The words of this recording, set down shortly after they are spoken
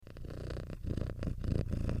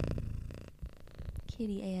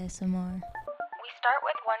Kitty ASMR. We start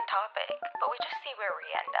with one topic, but we just see where we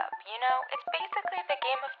end up. You know, it's basically the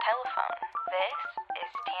game of telephone. This is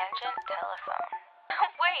Tangent Telephone.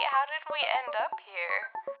 Wait, how did we end up here?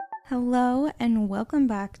 Hello and welcome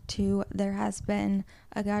back to There Has Been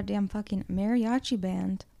a Goddamn Fucking Mariachi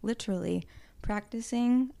Band, literally,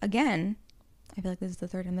 practicing again. I feel like this is the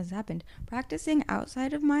third time this has happened. Practicing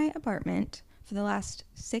outside of my apartment for the last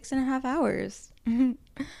 6.5 hours.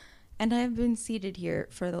 And I've been seated here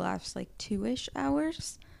for the last 2-ish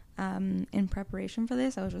hours in preparation for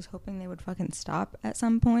this. I was just hoping they would fucking stop at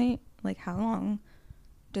some point. Like, how long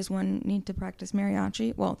does one need to practice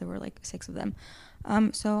mariachi? Well, there were 6 of them.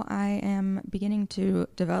 So I am beginning to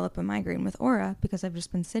develop a migraine with aura because I've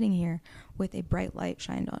just been sitting here with a bright light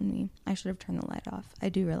shined on me. I should have turned the light off. I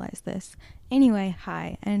do realize this. Anyway,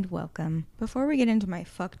 hi and welcome. Before we get into my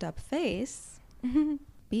fucked up face,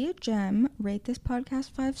 be a gem, rate this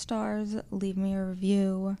podcast 5 stars, leave me a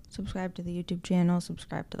review, subscribe to the YouTube channel,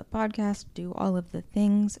 subscribe to the podcast, do all of the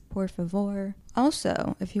things, por favor.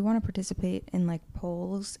 Also, if you want to participate in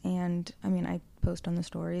polls, and I post on the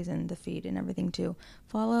stories and the feed and everything too,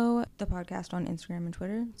 follow the podcast on Instagram and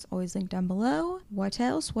Twitter. It's always linked down below. What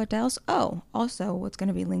else? Oh, also what's going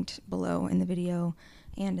to be linked below in the video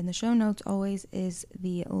and in the show notes always is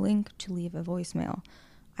the link to leave a voicemail.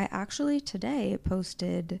 I actually today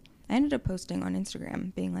I ended up posting on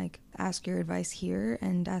Instagram being ask your advice here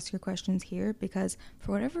and ask your questions here, because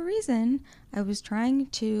for whatever reason I was trying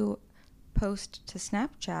to post to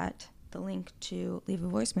Snapchat the link to leave a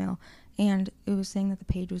voicemail and it was saying that the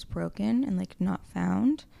page was broken and not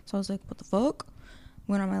found. So I was like, what the fuck?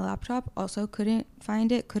 Went on my laptop, also couldn't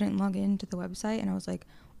find it, couldn't log into the website, and I was like,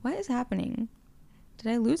 what is happening? Did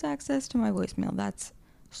I lose access to my voicemail? That's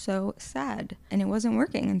so sad. And it wasn't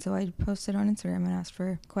working, and so I posted on Instagram and asked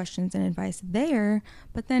for questions and advice there.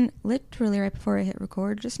 But then literally right before I hit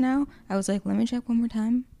record just now, I was like, let me check one more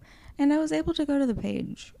time, and I was able to go to the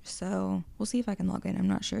page. So we'll see if I can log in. I'm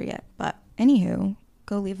not sure yet, but anywho,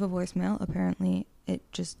 go leave a voicemail. Apparently it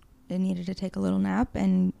needed to take a little nap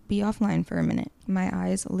and be offline for a minute. My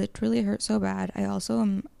eyes literally hurt so bad. I also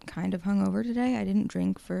am kind of hungover today. I didn't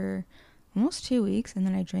drink for almost 2 weeks, and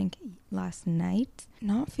then I drank last night.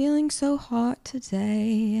 Not feeling so hot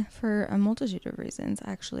today for a multitude of reasons,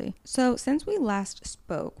 actually. So since we last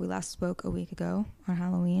spoke a week ago on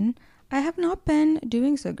Halloween, I have not been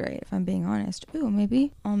doing so great, if I'm being honest. Ooh,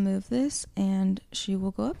 maybe I'll move this and she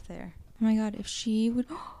will go up there. Oh my god, if she would,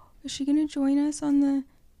 is she gonna join us on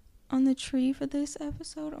the tree for this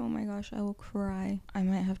episode? Oh my gosh, I will cry. I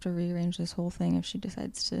might have to rearrange this whole thing if she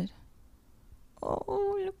decides to.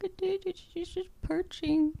 Oh, look at it. She's just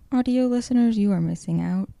perching. Audio listeners, you are missing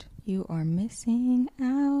out. You are missing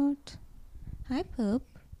out. Hi, Poop.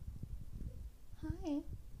 Hi.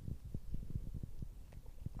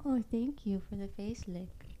 Oh, thank you for the face lick.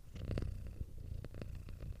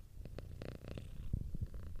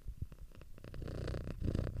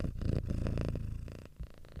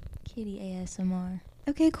 Kitty ASMR.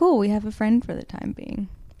 Okay, cool. We have a friend for the time being.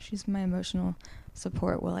 She's my emotional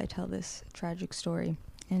support while I tell this tragic story,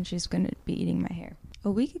 and she's going to be eating my hair.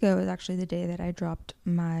 A week ago was actually the day that I dropped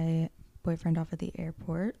my boyfriend off at the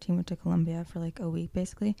airport. He went to Colombia for a week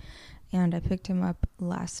basically, and I picked him up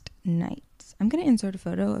last night. I'm going to insert a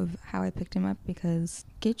photo of how I picked him up, because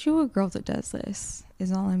get you a girl that does this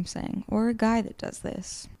is all I'm saying, or a guy that does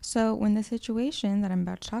this. So when the situation that I'm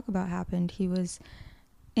about to talk about happened, he was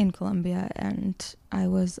in Colombia and I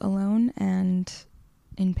was alone and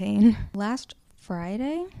in pain. Last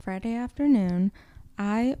Friday afternoon,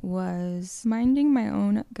 I was minding my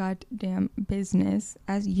own goddamn business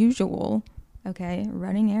as usual, okay,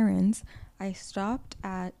 running errands. I stopped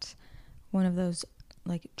at one of those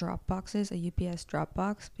drop boxes, a UPS drop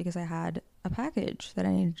box, because I had a package that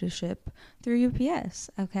I needed to ship through UPS,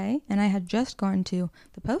 okay? And I had just gone to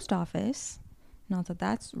the post office. Not that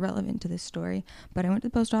that's relevant to this story, but I went to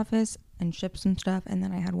the post office and shipped some stuff, and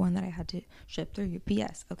then I had one that I had to ship through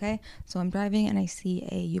UPS, okay? So I'm driving and I see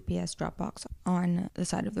a UPS drop box on the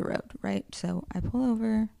side of the road, right? So I pull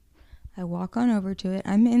over, I walk on over to it.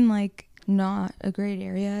 I'm in not a great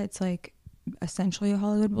area. It's essentially a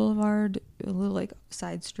Hollywood Boulevard, a little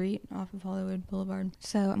side street off of Hollywood Boulevard.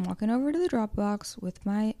 So I'm walking over to the drop box with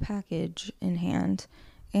my package in hand,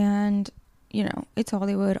 and it's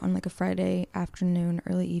Hollywood on a Friday afternoon,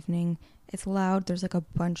 early evening. It's loud. There's a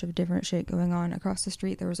bunch of different shit going on. Across the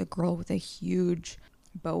street, there was a girl with a huge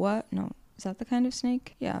boa. No, is that the kind of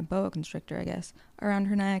snake? Yeah, boa constrictor, I guess, around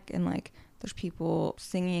her neck. And there's people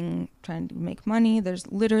singing, trying to make money.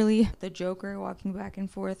 There's literally the Joker walking back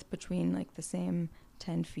and forth between the same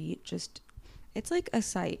 10 feet. Just, it's a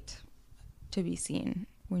sight to be seen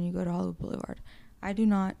when you go to Hollywood Boulevard. I do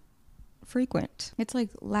not frequent. It's like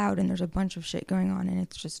loud and there's a bunch of shit going on, and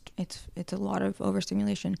it's just it's a lot of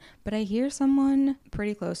overstimulation. But I hear someone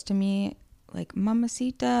pretty close to me like,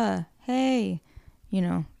 "Mamacita, hey," you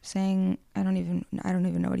know, saying, I don't even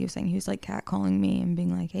know what he was saying. He was like catcalling me and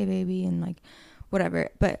being like, "Hey baby," and like whatever,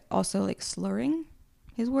 but also like slurring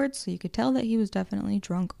his words, so you could tell that he was definitely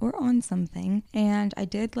drunk or on something. And I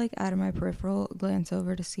did, like, out of my peripheral, glance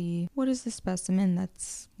over to see what is the specimen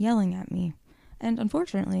that's yelling at me. And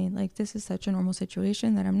unfortunately, like, this is such a normal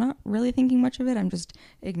situation that I'm not really thinking much of it. I'm just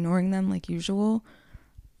ignoring them like usual.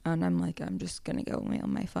 And I'm like, I'm just gonna go mail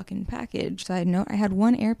my fucking package. Side note, I had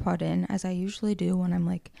one AirPod in, as I usually do when I'm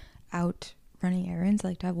like out running errands. I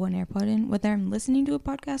like to have one AirPod in, whether I'm listening to a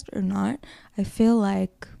podcast or not. I feel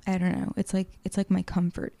like, I don't know, it's like my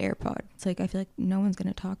comfort AirPod. It's like I feel like no one's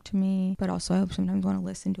gonna talk to me, but also I sometimes want to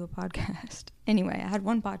listen to a podcast. Anyway, I had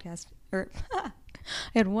one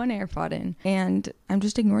AirPod in, and I'm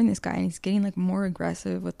just ignoring this guy, and he's getting like more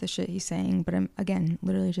aggressive with the shit he's saying, but I'm, again,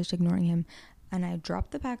 literally just ignoring him. And I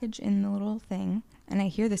drop the package in the little thing, and I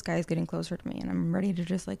hear this guy is getting closer to me, and I'm ready to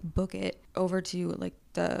just like book it over to like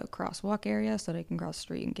the crosswalk area so that I can cross the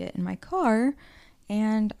street and get in my car.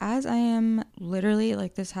 And as I am literally,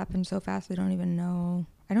 like, this happened so fast, I don't even know.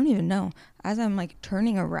 As I'm like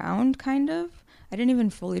turning around, kind of, I didn't even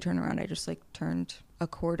fully turn around. I just like turned a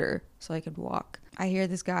quarter so I could walk. I hear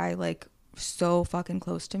this guy like so fucking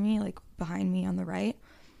close to me, like behind me on the right.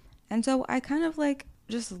 And so I kind of like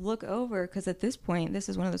just look over, because at this point, this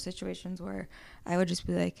is one of those situations where I would just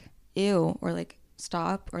be like, ew, or like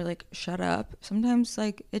stop, or like shut up. Sometimes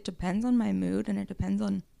like it depends on my mood, and it depends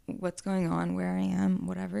on what's going on, where I am,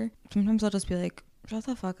 whatever. Sometimes I'll just be like, shut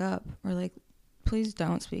the fuck up, or like, please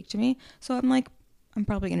don't speak to me. So I'm like, I'm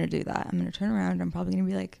probably gonna do that. I'm gonna turn around, I'm probably gonna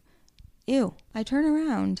be like, ew. I turn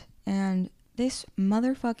around, and this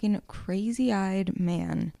motherfucking crazy-eyed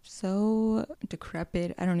man, so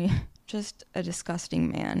decrepit, I don't even, just a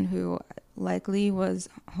disgusting man who likely was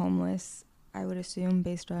homeless, I would assume,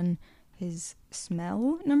 based on his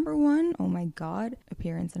smell, number one. Oh my god,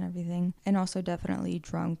 appearance and everything. And also definitely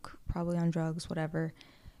drunk, probably on drugs, whatever.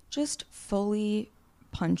 Just fully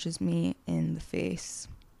punches me in the face.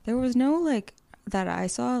 There was no, like, that I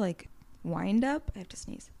saw, like, wind up. I have to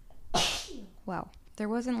sneeze. Wow. There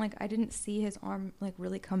wasn't, like, I didn't see his arm, like,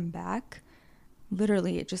 really come back.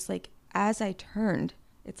 Literally, it just, like, as I turned,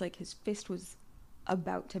 it's like his fist was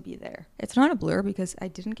about to be there. It's not a blur because I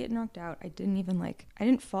didn't get knocked out. I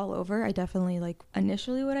didn't fall over. I definitely, like,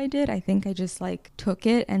 initially what I did, I think I just, like, took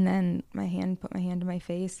it and then put my hand to my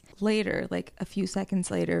face. Later, like, a few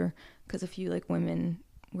seconds later, because a few, like, women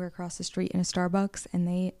were across the street in a Starbucks, and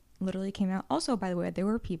they literally came out. Also, by the way, there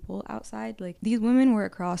were people outside. Like, these women were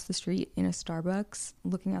across the street in a Starbucks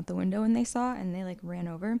looking out the window, and they saw, and they, like, ran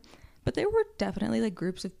over. But there were definitely, like,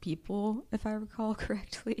 groups of people, if I recall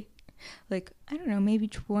correctly, like, I don't know, maybe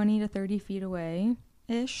 20 to 30 feet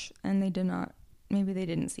away-ish, and they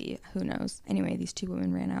didn't see, who knows. Anyway, these two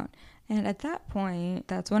women ran out, and at that point,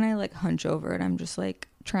 that's when I, like, hunch over, and I'm just, like,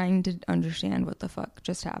 trying to understand what the fuck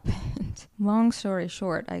just happened. Long story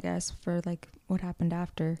short, I guess, for, like, what happened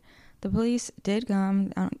after, the police did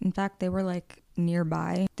come. In fact, they were, like,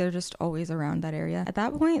 nearby. They're just always around that area. At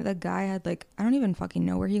that point, the guy had, like, I don't even fucking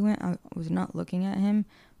know where he went. I was not looking at him,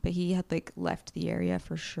 but he had, like, left the area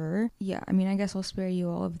for sure. Yeah, I mean, I guess I'll spare you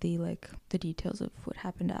all of the, like, the details of what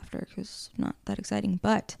happened after, because it's not that exciting.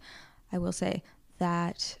 But I will say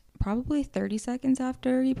that probably 30 seconds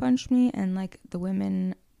after he punched me, and, like, the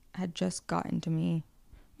women had just gotten to me,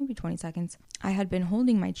 maybe 20 seconds, I had been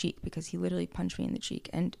holding my cheek because he literally punched me in the cheek.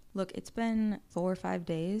 And look, it's been 4 or 5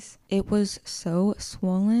 days. It was so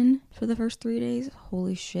swollen for the first 3 days.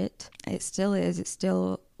 Holy shit. It still is. It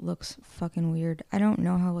still looks fucking weird. I don't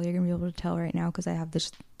know how well you're gonna be able to tell right now because I have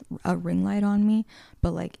a ring light on me,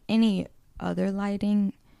 but like any other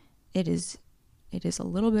lighting, it is a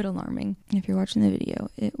little bit alarming. If you're watching the video,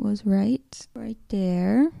 it was right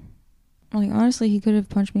there. Like, honestly, he could have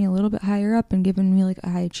punched me a little bit higher up and given me, like,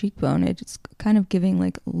 a high cheekbone. It's kind of giving,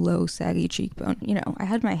 like, low, saggy cheekbone. You know, I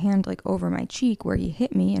had my hand, like, over my cheek where he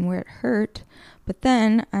hit me and where it hurt. But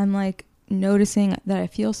then I'm, like, noticing that I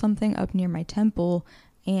feel something up near my temple,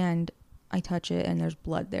 and I touch it, and there's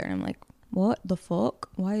blood there. And I'm like, what the fuck?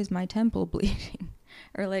 Why is my temple bleeding?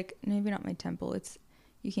 Or, like, maybe not my temple.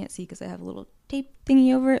 You can't see because I have a little tape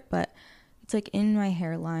thingy over it, but it's, like, in my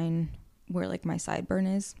hairline where, like, my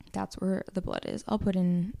sideburn is. That's where the blood is. I'll put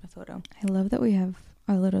in a photo. I love that we have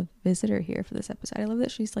our little visitor here for this episode. I love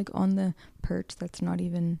that she's, like, on the perch that's not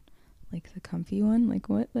even, like, the comfy one. Like,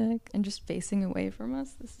 what the heck? And just facing away from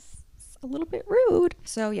us. This is a little bit rude.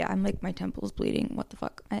 So yeah, I'm like, my temple's bleeding. What the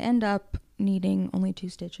fuck? I end up needing only 2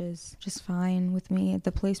 stitches, just fine with me.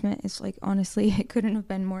 The placement is like, honestly, it couldn't have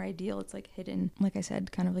been more ideal. It's like hidden, like I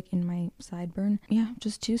said, kind of like in my sideburn. Yeah,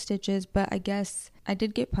 just 2 stitches, but I guess I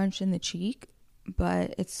did get punched in the cheek.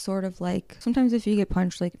 But it's sort of like, sometimes if you get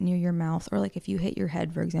punched like near your mouth, or like if you hit your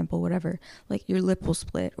head, for example, whatever, like your lip will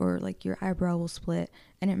split or like your eyebrow will split,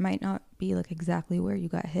 and it might not be like exactly where you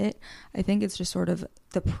got hit. I think it's just sort of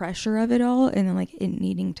the pressure of it all, and then like it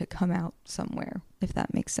needing to come out somewhere, if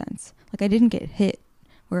that makes sense. Like I didn't get hit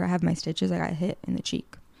where I have my stitches, I got hit in the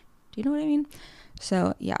cheek. Do you know what I mean?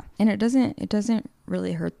 So yeah, and it doesn't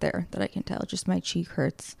really hurt there that I can tell, just my cheek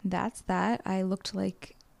hurts. That's that. I looked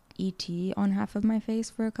like ET on half of my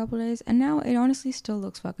face for a couple days, and now it honestly still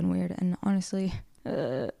looks fucking weird, and honestly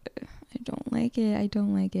I don't like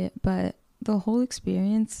it, but the whole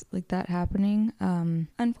experience, like that happening,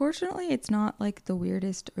 unfortunately it's not like the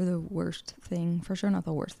weirdest or the worst thing, for sure not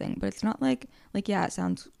the worst thing, but it's not like yeah, it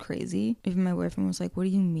sounds crazy. Even my boyfriend was like, what do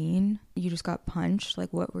you mean you just got punched,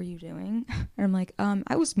 like what were you doing? And I'm like,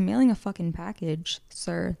 I was mailing a fucking package,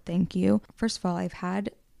 sir, thank you. First of all, I've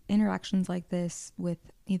had interactions like this with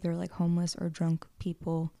either like homeless or drunk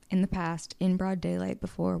people in the past in broad daylight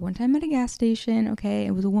before. One time at a gas station, okay,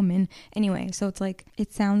 it was a woman. Anyway, so it's like,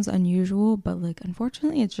 it sounds unusual, but like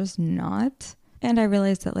unfortunately it's just not. And I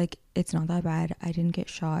realized that like it's not that bad. I didn't get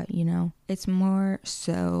shot, you know. It's more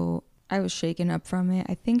so I was shaken up from it.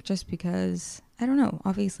 I think just because, I don't know,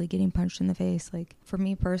 obviously getting punched in the face, like for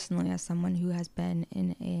me personally, as someone who has been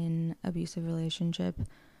in an abusive relationship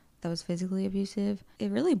that was physically abusive,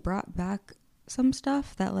 it really brought back some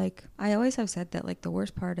stuff that like, I always have said that like the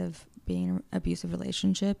worst part of being in an abusive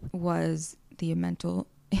relationship was the mental,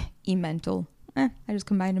 I just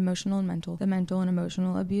combined emotional and mental, the mental and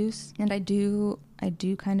emotional abuse. And I do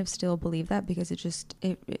kind of still believe that, because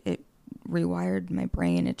it rewired my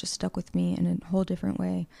brain. It just stuck with me in a whole different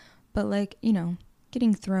way. But like, you know,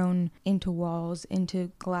 getting thrown into walls,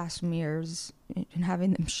 into glass mirrors and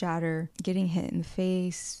having them shatter, getting hit in the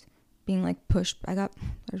face, being like pushed.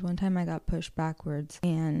 There's one time I got pushed backwards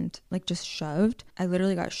and like just shoved. I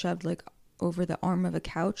literally got shoved like over the arm of a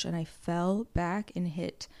couch, and I fell back and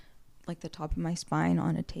hit like the top of my spine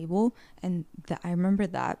on a table. And I remember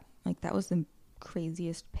that, like that was the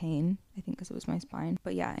craziest pain, I think, because it was my spine.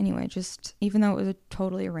 But yeah, anyway, just even though it was a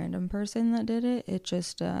totally random person that did it, it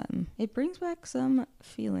just it brings back some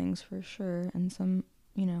feelings for sure, and some,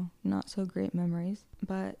 you know, not so great memories,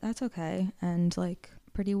 but that's okay. And like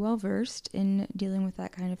pretty well versed in dealing with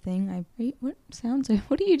that kind of thing.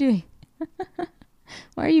 What are you doing?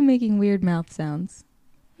 Why are you making weird mouth sounds?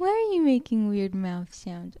 Why are you making weird mouth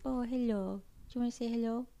sounds? Oh, hello. Do you want to say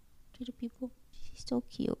hello to the people? She's so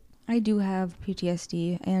cute. I do have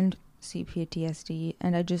PTSD and CPTSD,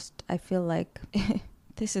 and I feel like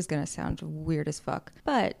this is gonna sound weird as fuck,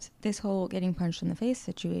 but this whole getting punched in the face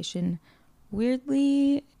situation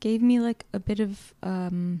weirdly gave me like a bit of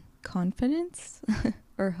confidence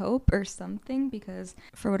or hope or something, because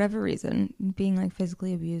for whatever reason, being like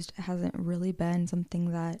physically abused hasn't really been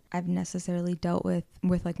something that I've necessarily dealt with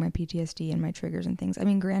like my PTSD and my triggers and things. I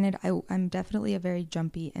mean, granted, I'm definitely a very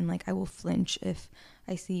jumpy, and like I will flinch if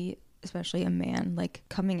I see especially a man like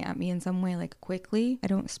coming at me in some way like quickly. I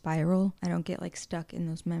don't spiral. I don't get like stuck in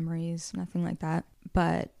those memories, nothing like that.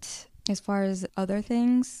 But as far as other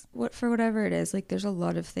things, for whatever it is, like there's a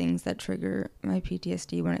lot of things that trigger my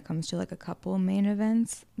PTSD when it comes to like a couple main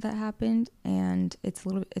events that happened, and it's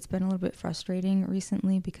been a little bit frustrating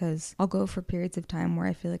recently, because I'll go for periods of time where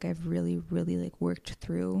I feel like I've really like worked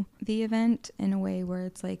through the event in a way where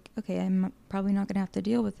it's like, okay, I'm probably not gonna have to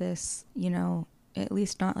deal with this, you know, at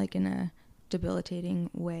least not like in a debilitating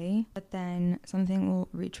way, but then something will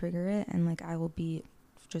re-trigger it, and like I will be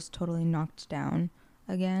just totally knocked down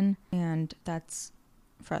again, and that's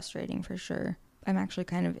frustrating for sure. I'm actually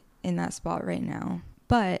kind of in that spot right now,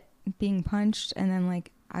 but being punched, and then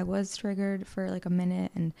like I was triggered for like a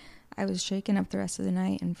minute, and I was shaken up the rest of the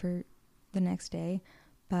night and for the next day,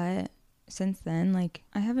 but since then, like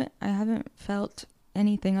I haven't felt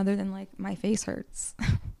anything other than like my face hurts.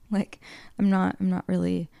 Like I'm not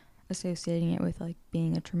really associating it with like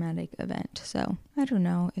being a traumatic event. So I don't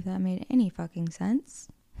know if that made any fucking sense.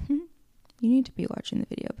 You need to be watching the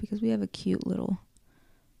video, because we have a cute little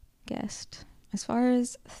guest. As far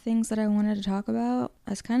as things that I wanted to talk about,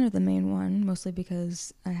 that's kind of the main one, mostly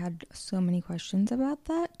because I had so many questions about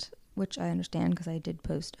that, which I understand because I did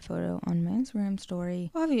post a photo on my Instagram story.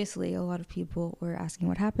 Obviously, a lot of people were asking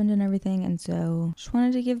what happened and everything, and so just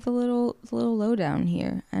wanted to give the little lowdown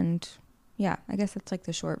here. And yeah, I guess that's like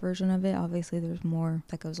the short version of it. Obviously, there's more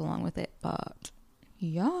that goes along with it, but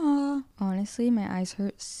Yeah. Honestly, my eyes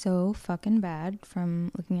hurt so fucking bad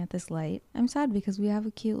from looking at this light. I'm sad because we have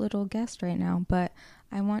a cute little guest right now, but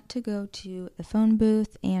I want to go to the phone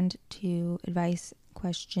booth and to advice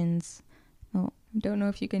questions. Oh, I don't know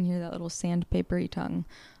if you can hear that little sandpapery tongue.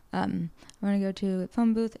 I want to go to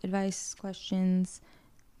phone booth, advice questions,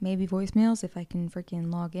 maybe voicemails if I can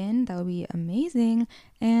freaking log in. That would be amazing.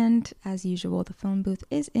 And as usual, the phone booth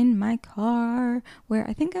is in my car, where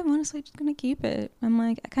I think I'm honestly just gonna keep it. I'm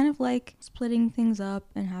like, I kind of like splitting things up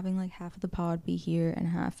and having like half of the pod be here and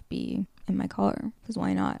half be in my car, because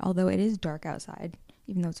why not? Although it is dark outside,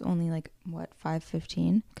 even though it's only like, what,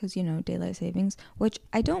 5:15, because, you know, daylight savings, which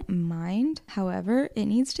I don't mind. However, it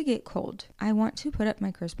needs to get cold. I want to put up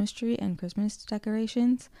my Christmas tree and Christmas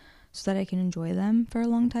decorations so that I can enjoy them for a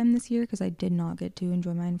long time this year, because I did not get to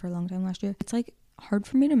enjoy mine for a long time last year. It's like hard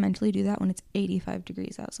for me to mentally do that when it's 85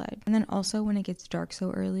 degrees outside. And then also when it gets dark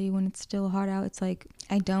so early, when it's still hot out, it's like,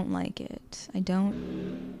 I don't like it. I don't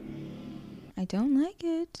like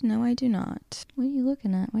it. No, I do not. What are you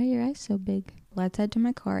looking at? Why are your eyes so big? Let's head to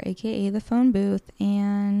my car, aka the phone booth,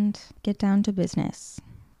 and get down to business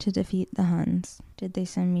to defeat the Huns. Did they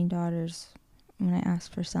send me daughters when I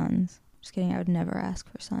asked for sons? Just kidding, I would never ask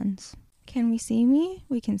for sons. Can we see me?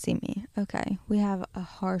 We can see me. Okay, we have a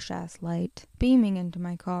harsh-ass light beaming into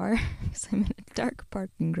my car because I'm in a dark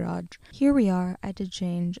parking garage. Here we are. I did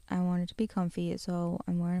change. I wanted to be comfy, so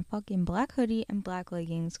I'm wearing a fucking black hoodie and black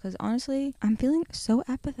leggings because honestly, I'm feeling so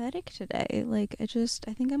apathetic today. Like, I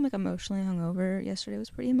think I'm like emotionally hungover. Yesterday was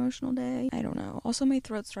a pretty emotional day. I don't know. Also, my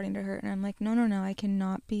throat's starting to hurt and I'm like, no, I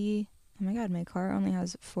cannot be... Oh my god, my car only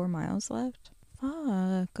has 4 miles left.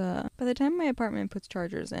 Fuck. By the time my apartment puts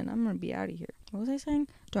chargers in, I'm gonna be out of here. What was I saying?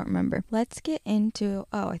 Don't remember. Let's get into...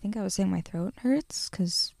 Oh, I think I was saying my throat hurts,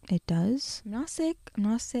 because it does. I'm not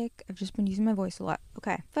sick. I've just been using my voice a lot.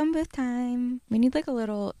 Okay. Phone booth time. We need like a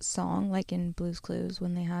little song, like in Blue's Clues,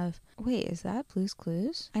 when they have... Wait, is that Blue's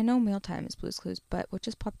Clues? I know Mealtime is Blue's Clues, but what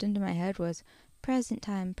just popped into my head was... Present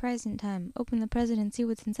time, open the present and see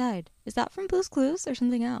what's inside. Is that from Blue's Clues or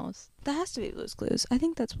something else? That has to be Blue's Clues. I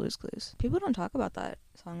think that's Blue's Clues. People don't talk about that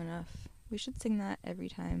song enough. We should sing that every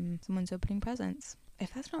time someone's opening presents.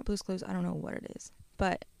 If that's not Blue's Clues, I don't know what it is.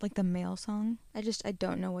 But, like the mail song, I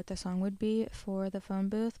don't know what the song would be for the phone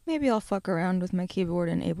booth. Maybe I'll fuck around with my keyboard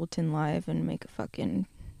in Ableton Live and make a fucking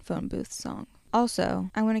phone booth song. Also,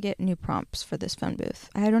 I want to get new prompts for this phone booth.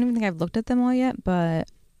 I don't even think I've looked at them all yet, but...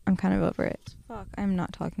 I'm kind of over it. Fuck, I'm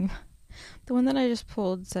not talking about... The one that I just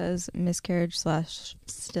pulled says miscarriage /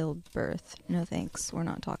 stillbirth. No thanks, we're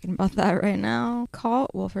not talking about that right now.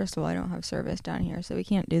 Well, first of all, I don't have service down here, so we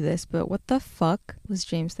can't do this, but what the fuck was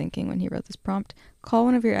James thinking when he wrote this prompt? Call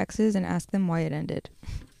one of your exes and ask them why it ended.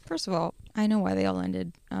 First of all, I know why they all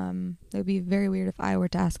ended. It would be very weird if I were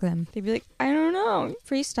to ask them. They'd be like, I don't know.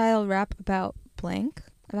 Freestyle rap about blank?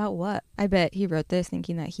 About what? I bet he wrote this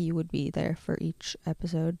thinking that he would be there for each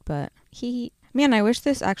episode, but Man, I wish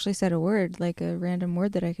this actually said a word, like a random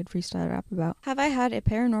word that I could freestyle rap about. Have I had a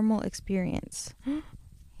paranormal experience?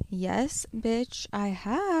 Yes, bitch, I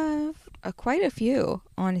have. Quite a few,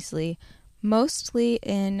 honestly. Mostly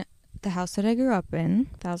in the house that I grew up in.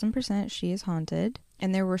 1000% she is haunted.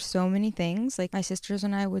 And there were so many things. Like, my sisters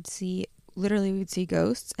and I would see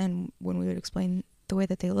ghosts, and when we would explain the way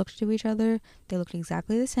that they looked to each other, they looked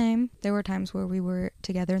exactly the same. There were times where we were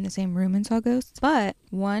together in the same room and saw ghosts. But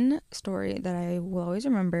one story that I will always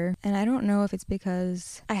remember, and I don't know if it's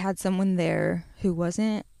because I had someone there who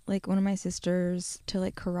wasn't like one of my sisters to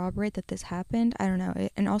like corroborate that this happened. I don't know.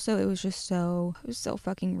 And also it was so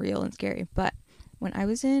fucking real and scary. But when I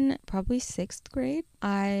was in probably 6th grade,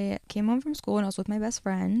 I came home from school and I was with my best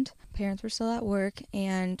friend. Parents were still at work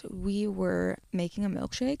and we were making a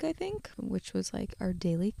milkshake, I think, which was like our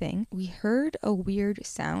daily thing. We heard a weird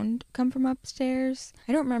sound come from upstairs.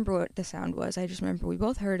 I don't remember what the sound was. I just remember we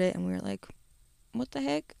both heard it and we were like, what the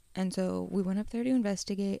heck? And so we went up there to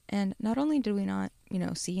investigate, and not only did we not,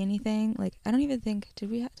 see anything, like, I don't even think,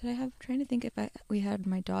 trying to think if we had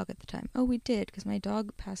my dog at the time. Oh, we did, because my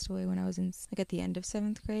dog passed away when I was in, like, at the end of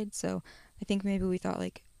 7th grade, so I think maybe we thought,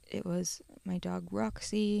 like, it was my dog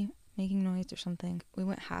Roxy making noise or something. We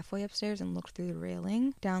went halfway upstairs and looked through the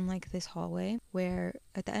railing down, like, this hallway, where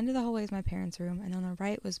at the end of the hallway is my parents' room, and on the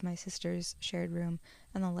right was my sister's shared room,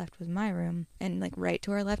 and on the left was my room, and, like, right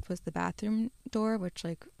to our left was the bathroom door, which,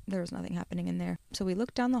 like, there was nothing happening in there. So we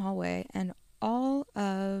looked down the hallway, and all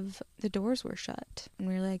of the doors were shut. And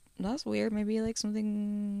we were like, that's weird. Maybe, like,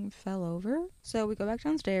 something fell over? So we go back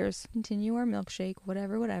downstairs, continue our milkshake,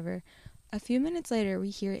 whatever. A few minutes later, we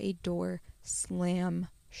hear a door slam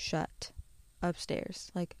shut.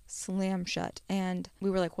 upstairs, like slam shut. And we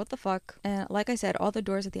were like, what the fuck? And like I said, all the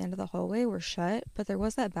doors at the end of the hallway were shut, but there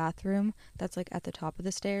was that bathroom that's like at the top of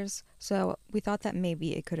the stairs. So we thought that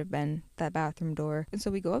maybe it could have been that bathroom door. And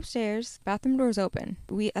so we go upstairs, bathroom door's open.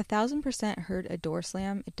 We 1,000% heard a door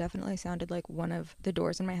slam. It definitely sounded like one of the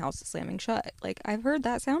doors in my house slamming shut. Like, I've heard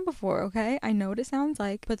that sound before, okay? I know what it sounds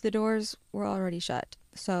like, but the doors were already shut.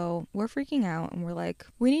 So we're freaking out and we're like,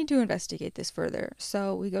 we need to investigate this further.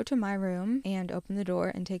 So we go to my room and open the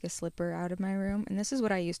door and take a slipper out of my room. And this is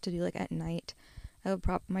what I used to do like at night. I would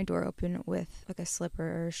prop my door open with like a slipper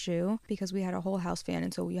or a shoe because we had a whole house fan,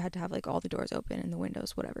 and so we had to have like all the doors open and the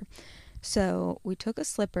windows, whatever. So we took a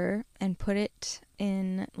slipper and put it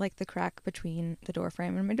in like the crack between the door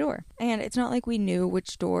frame and my door. And it's not like we knew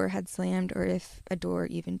which door had slammed or if a door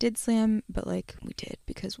even did slam, but like we did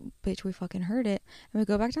because bitch, we fucking heard it. And we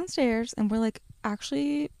go back downstairs and we're like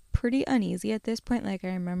actually pretty uneasy at this point. Like, I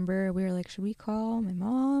remember we were like, should we call my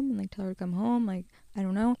mom and like tell her to come home? Like, I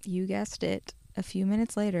don't know. You guessed it. A few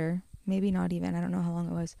minutes later, maybe not even, I don't know how long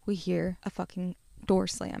it was, we hear a fucking door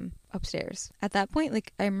slam upstairs. At that point,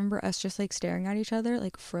 like, I remember us just like staring at each other,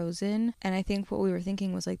 like frozen. And I think what we were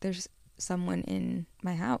thinking was like, there's someone in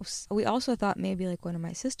my house. We also thought maybe like one of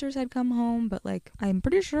my sisters had come home, but like I'm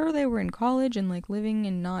pretty sure they were in college and like living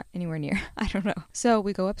and not anywhere near. I don't know. So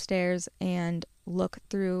we go upstairs and look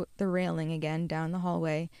through the railing again down the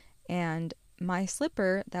hallway, and my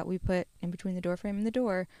slipper that we put in between the door frame and the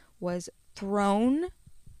door was thrown,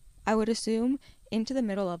 I would assume, into the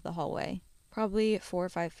middle of the hallway, probably 4 or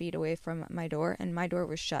 5 feet away from my door, and my door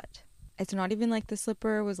was shut. It's not even like the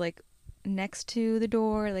slipper was like next to the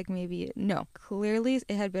door, like maybe, no, clearly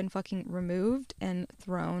it had been fucking removed and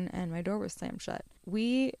thrown, and my door was slammed shut.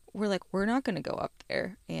 We were like, we're not gonna go up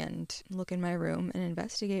there and look in my room and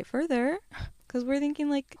investigate further, because we're thinking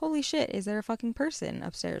like, holy shit, is there a fucking person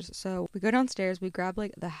upstairs? So we go downstairs, we grab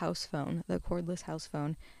like the house phone, the cordless house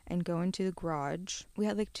phone, and go into the garage. We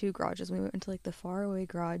had like 2 garages. We went into like the far away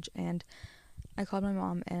garage, and I called my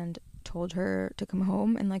mom and told her to come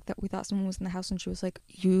home, and like that we thought someone was in the house, and she was like,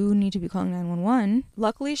 you need to be calling 911.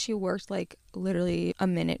 Luckily she worked like literally a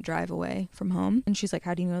minute drive away from home, and she's like,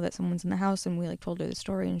 how do you know that someone's in the house? And we like told her the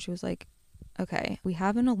story, and she was like, okay, we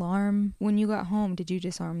have an alarm. When you got home, did you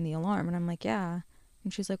disarm the alarm? And I'm like, yeah.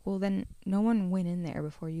 And she's like, well, then no one went in there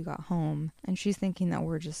before you got home. And she's thinking that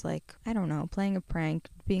we're just like, I don't know, playing a prank,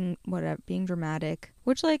 being whatever, being dramatic,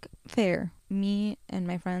 which like fair. Me and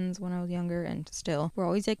my friends when I was younger and still, we're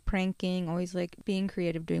always like pranking, always like being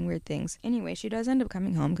creative, doing weird things. Anyway, she does end up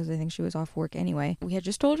coming home because I think she was off work anyway. We had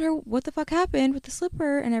just told her what the fuck happened with the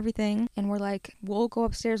slipper and everything. And we're like, we'll go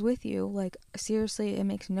upstairs with you. Like, seriously, it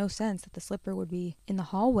makes no sense that the slipper would be in the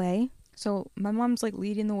hallway. So my mom's like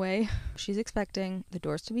leading the way. She's expecting the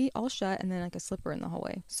doors to be all shut and then like a slipper in the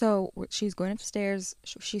hallway. So she's going upstairs.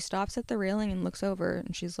 She stops at the railing and looks over,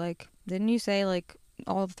 and she's like, didn't you say like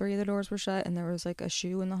all 3 of the doors were shut and there was like a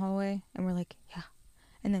shoe in the hallway? And we're like, yeah.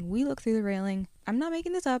 And then we look through the railing. I'm not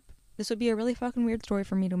making this up. This would be a really fucking weird story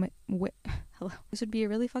for me to hello. This would be a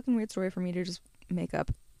really fucking weird story for me to just make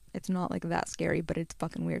up. It's not like that scary, but it's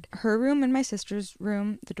fucking weird. Her room and my sister's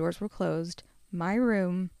room, the doors were closed. My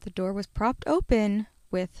room, the door was propped open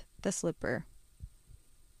with the slipper.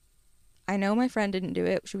 I know my friend didn't do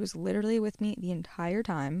it. She was literally with me the entire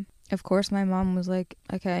time. Of course, my mom was like,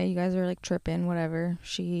 okay, you guys are like tripping, whatever.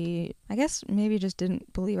 She, I guess, maybe just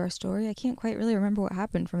didn't believe our story. I can't quite really remember what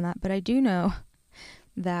happened from that, but I do know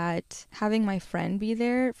that having my friend be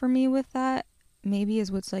there for me with that maybe is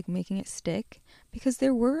what's like making it stick, because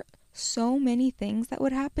there were so many things that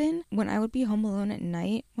would happen when I would be home alone at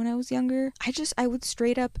night when I was younger. I would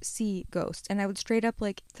straight up see ghosts, and I would straight up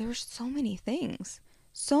like, there's so many things.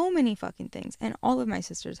 So many fucking things. And all of my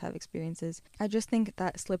sisters have experiences. I just think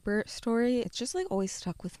that slipper story, it's just like always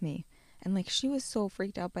stuck with me. And like she was so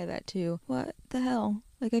freaked out by that too. What the hell?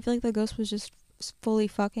 Like I feel like the ghost was just fully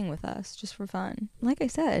fucking with us just for fun. Like I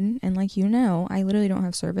said, and like you know, I literally don't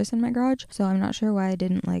have service in my garage, so I'm not sure why I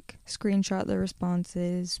didn't like screenshot the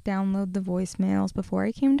responses, download the voicemails before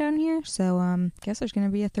I came down here. So guess there's gonna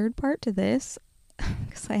be a 3rd part to this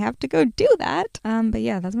because I have to go do that. But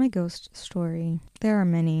yeah, that's my ghost story. There are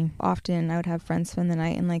many. Often I would have friends spend the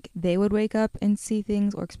night, and like they would wake up and see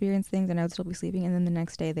things or experience things, and I would still be sleeping, and then the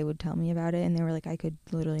next day they would tell me about it, and they were like, I could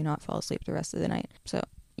literally not fall asleep the rest of the night. So,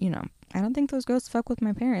 you know, I don't think those ghosts fuck with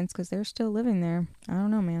my parents because they're still living there. I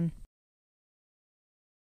don't know, man.